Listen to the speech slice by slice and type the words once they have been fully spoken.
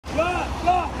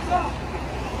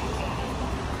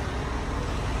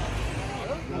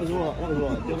Are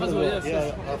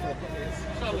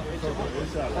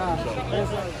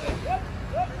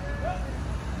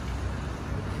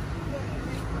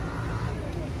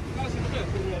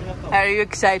you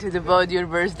excited about your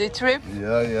birthday trip?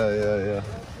 Yeah.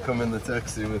 Come in the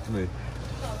taxi with me.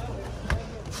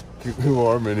 Keep me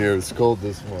warm in here. It's cold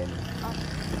this morning.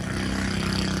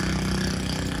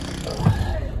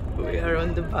 We are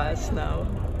on the bus now.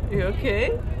 You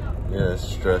okay? Yeah,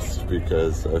 stressed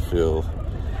because I feel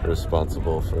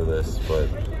responsible for this, but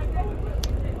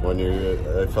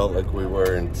I felt like we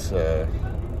weren't,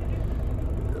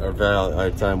 our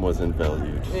time wasn't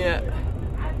valued. Yeah.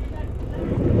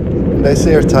 And I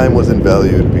say our time wasn't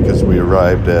valued because we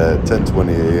arrived at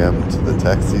 10:20 a.m. to the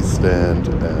taxi stand,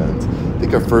 and I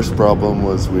think our first problem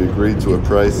was we agreed to a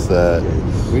price that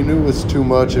we knew was too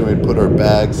much, and we'd put our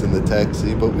bags in the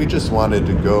taxi, but we just wanted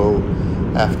to go.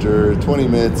 After 20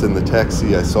 minutes in the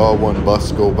taxi, I saw one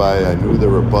bus go by. I knew there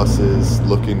were buses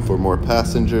looking for more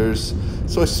passengers,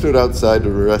 so I stood outside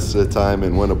the rest of the time,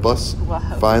 and when a bus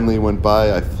finally went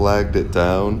by, I flagged it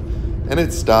down, and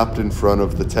it stopped in front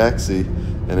of the taxi,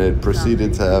 and it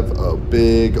proceeded to have a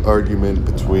big argument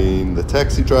between the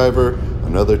taxi driver,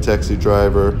 another taxi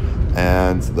driver,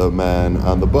 and the man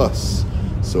on the bus.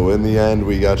 So in the end,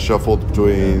 we got shuffled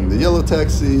between the yellow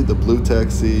taxi, the blue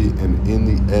taxi, and in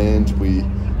the end, we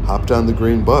hopped on the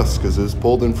green bus because it was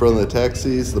pulled in front of the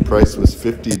taxis. The price was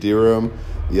 50 dirham.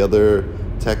 The other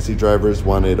taxi drivers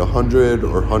wanted 100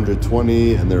 or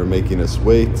 120, and they were making us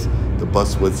wait. The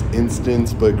bus was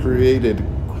instant, but created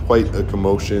quite a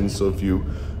commotion. So if you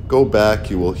go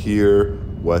back, you will hear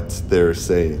what they're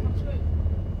saying.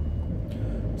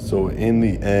 So in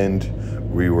the end,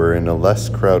 we were in a less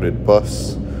crowded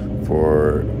bus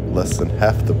for less than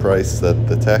half the price that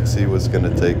the taxi was going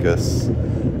to take us.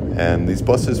 And these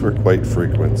buses were quite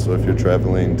frequent. So if you're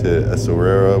traveling to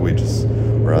Essaouira, we just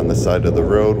were on the side of the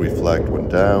road. We flagged one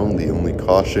down. The only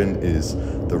caution is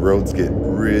the roads get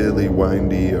really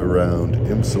windy around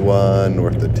Imsawan,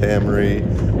 north of Tamri,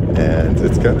 and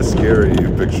it's kind of scary.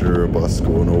 You picture a bus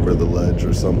going over the ledge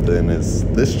or something.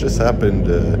 This just happened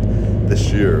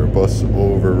this year. A bus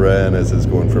overran as it's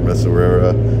going from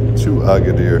Essaouira to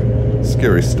Agadir.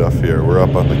 Scary stuff here. We're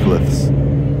up on the cliffs.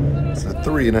 It's a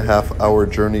 3.5 hour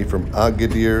journey from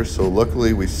Agadir, so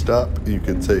luckily we stop. You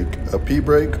can take a pee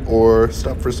break or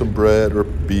stop for some bread or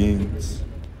beans.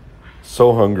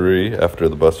 So hungry after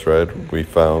the bus ride, we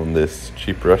found this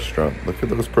cheap restaurant. Look at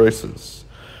those prices.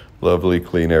 Lovely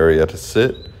clean area to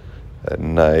sit, a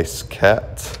nice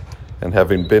cat, and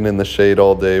having been in the shade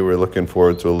all day, we're looking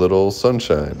forward to a little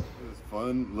sunshine.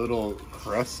 Fun little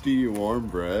crusty warm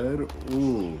bread.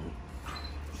 Ooh,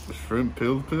 the shrimp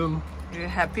pil-pil. You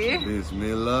happy?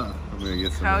 Bismillah. I'm gonna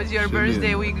get some. How's your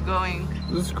birthday week going?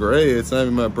 This is great. It's not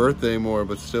even my birthday anymore,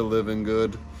 but still living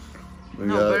good.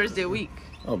 Birthday week.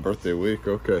 Oh, birthday week.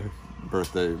 Okay.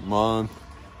 Birthday month.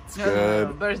 It's No, good.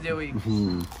 no, birthday week.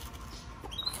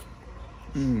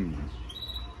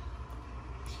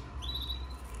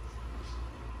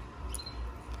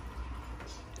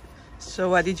 So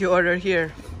what did you order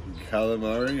here?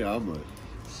 Calamari omelette.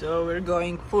 So we're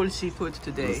going full seafood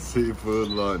today. Seafood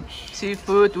lunch.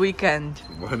 Seafood weekend.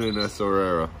 One in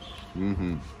Essaouira.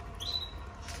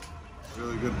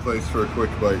 Really good place for a quick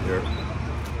bite here.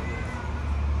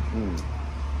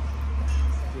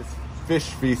 This fish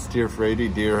feast here for 80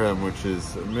 dirham, which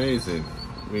is amazing.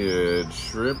 We had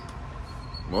shrimp,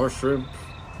 more shrimp,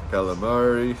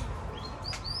 calamari.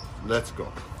 Let's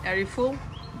go. Are you full?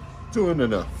 Doing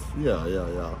enough. Yeah.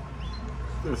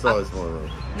 There's always more room.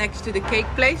 Next to the cake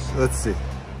place? Let's see.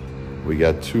 We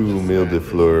got 2 meal de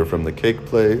fleur from the cake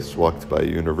place, walked by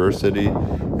university,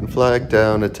 and flagged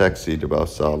down a taxi to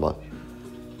Baoussala.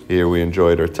 Here we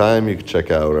enjoyed our time. You can check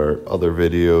out our other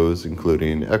videos,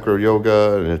 including acro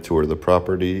yoga and a tour of the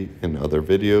property and other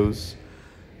videos.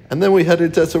 And then we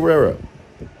headed to Essaouira.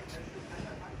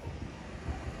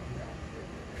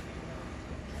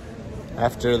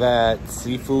 After that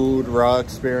seafood raw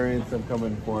experience, I'm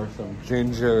coming for some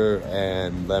ginger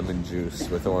and lemon juice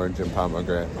with orange and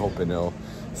pomegranate, hoping it'll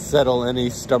settle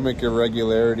any stomach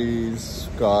irregularities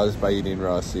caused by eating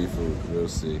raw seafood. We'll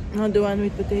see. Not the one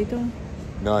with potato?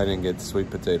 No, I didn't get sweet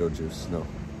potato juice, no.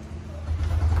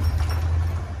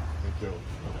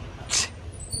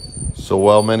 So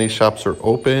while many shops are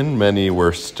open, many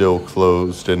were still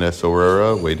closed in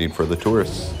Essaouira, waiting for the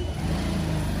tourists.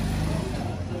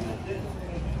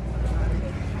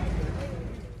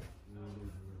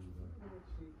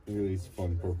 Look at these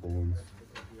fun purple ones.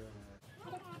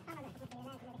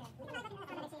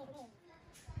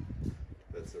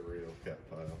 That's a real cat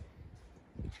pile.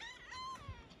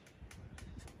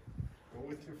 Go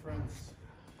with your friends.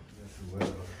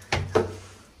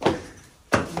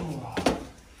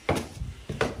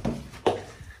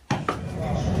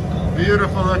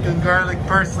 Beautiful looking garlic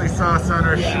parsley sauce on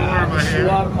our shawarma here.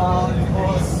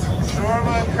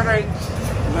 Shawarma and curry.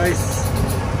 Nice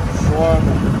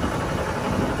shawarma.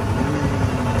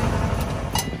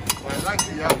 I like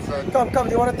the outside. Come,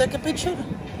 do you want to take a picture?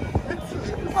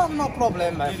 Oh, no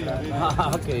problem, my friend.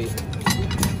 Okay.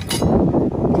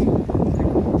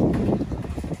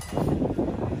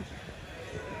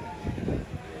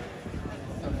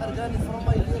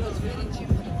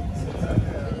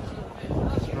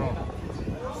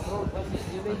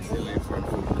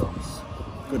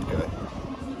 Good guy.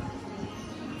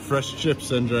 Fresh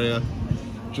chips, Andrea.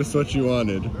 Just what you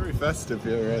wanted. Very festive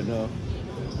here right now.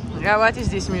 Yeah, what is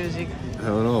this music? I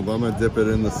don't know, but I'm gonna dip it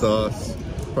in the sauce.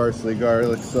 Parsley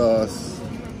garlic sauce.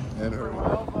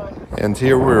 And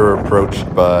here we were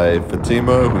approached by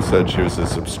Fatima, who said she was a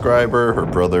subscriber. Her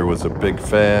brother was a big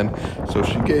fan. So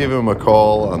she gave him a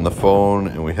call on the phone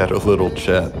and we had a little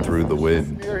chat through the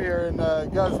wind. We're here in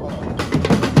Ghazoua.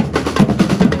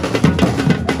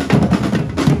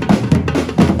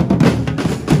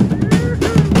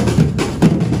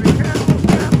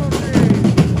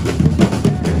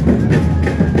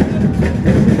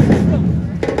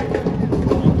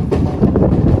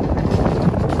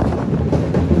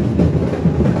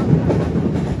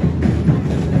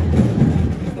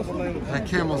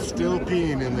 Camel's still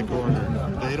peeing in the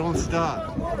corner. They don't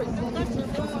stop.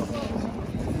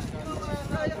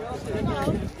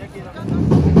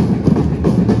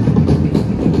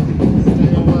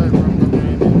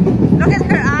 Look at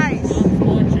her eyes.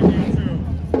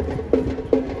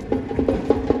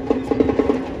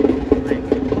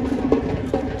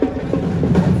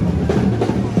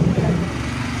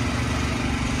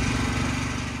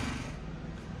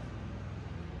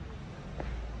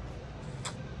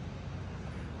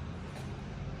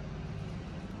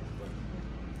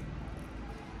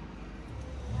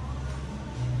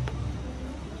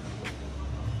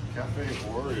 Cafe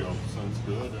Oreo sounds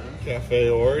good, eh? Cafe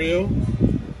Oreo,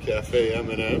 Cafe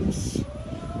M&M's.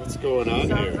 What's going on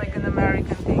here? Sounds like an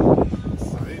American thing.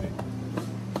 Exciting.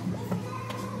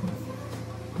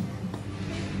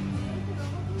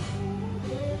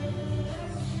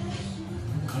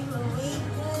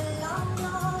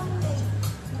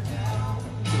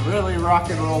 Really rock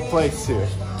and roll place here.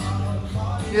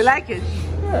 You like it?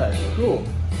 Yeah, cool.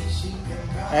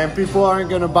 And people aren't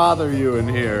gonna bother you in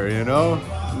here, you know?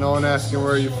 No one asking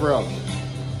where you're from.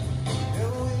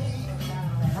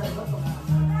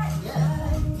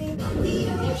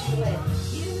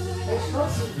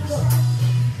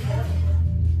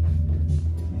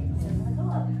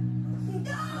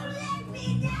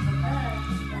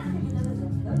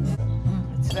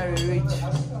 It's very rich.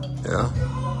 Yeah.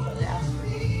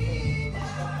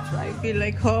 So I feel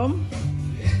like home.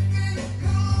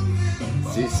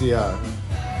 CCR.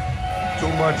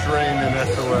 Too much rain in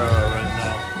Essaouira right now.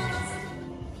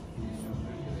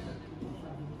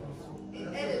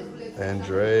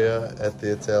 Andrea at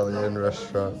the Italian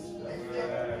restaurant.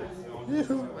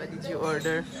 What did you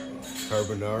order?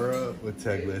 Carbonara with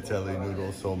tagliatelle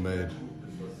noodles, homemade.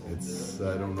 It's,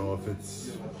 I don't know if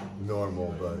it's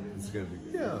normal, but it's gonna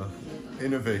be, yeah,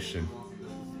 innovation.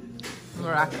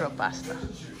 Moroccan pasta.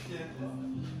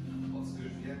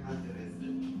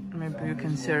 Maybe you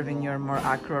can serve in your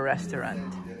Moroccan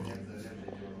restaurant.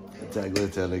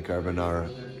 Tagliatelle carbonara.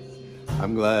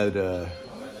 I'm glad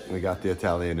we got the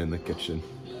Italian in the kitchen.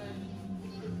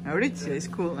 Maurizio is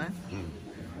cool, eh?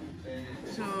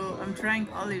 So I'm trying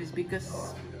olives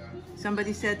because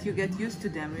somebody said you get used to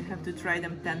them. You have to try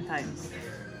them 10 times.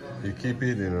 You keep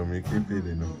eating them, you keep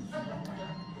eating them.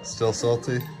 Still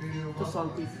salty? Too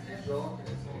salty.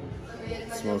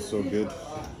 It smells so good.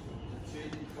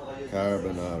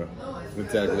 Carbonara with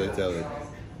tagliatelle.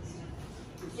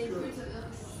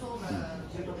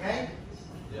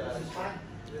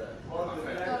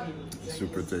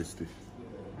 Super tasty.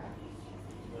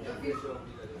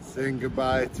 Saying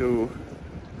goodbye to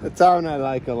a town I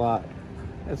like a lot,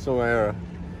 Essaouira.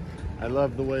 I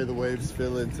love the way the waves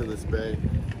fill into this bay.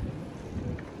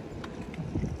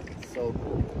 So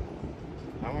cool.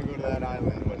 I want to go to that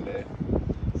island one day.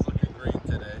 It's looking green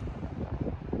today.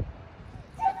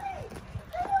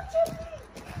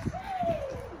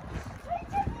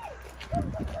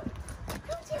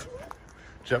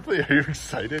 Jeffrey, are you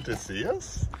excited to see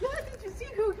us? Yeah, did you see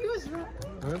who he was running?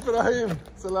 Ibrahim,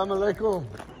 salam alaikum.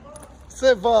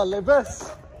 C'est va, les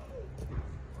bes.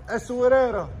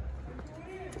 Essaouira.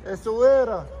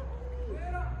 Essaouira.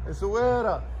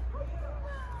 Essaouira.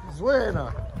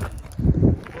 Zwena.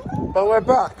 But we're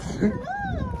back.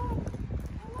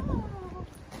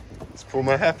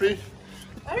 Puma happy?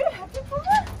 Are you happy,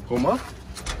 Puma? Puma?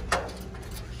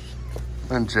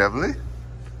 And Jevely?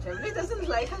 Jevely doesn't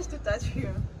like us to touch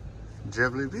him.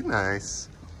 Jevely, be nice.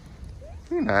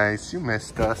 Be nice, you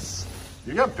missed us.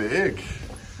 You got big.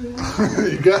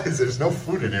 You guys, there's no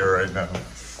food in here right now.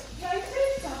 Yeah, I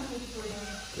saved something for you.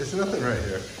 There's nothing right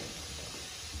here.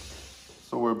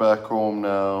 So we're back home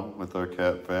now with our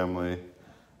cat family.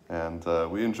 And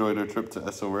we enjoyed our trip to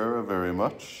Essaouira very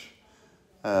much.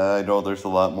 I know there's a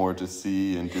lot more to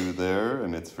see and do there,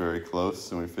 and it's very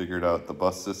close, and we figured out the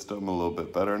bus system a little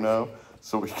bit better now,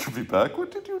 so we can be back.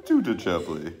 What did you do to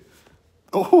Jevely?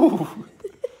 Oh,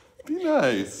 be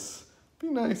nice. Be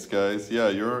nice, guys. Yeah,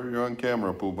 you're on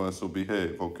camera, Puma, so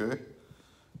behave, okay?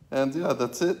 And yeah,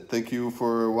 that's it. Thank you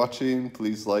for watching.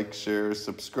 Please like, share,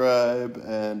 subscribe,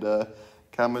 and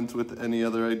comment with any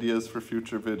other ideas for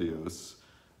future videos.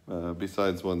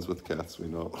 Besides ones with cats, we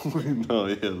know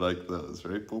you like those,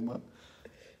 right, Puma?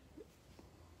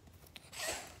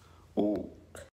 Oh.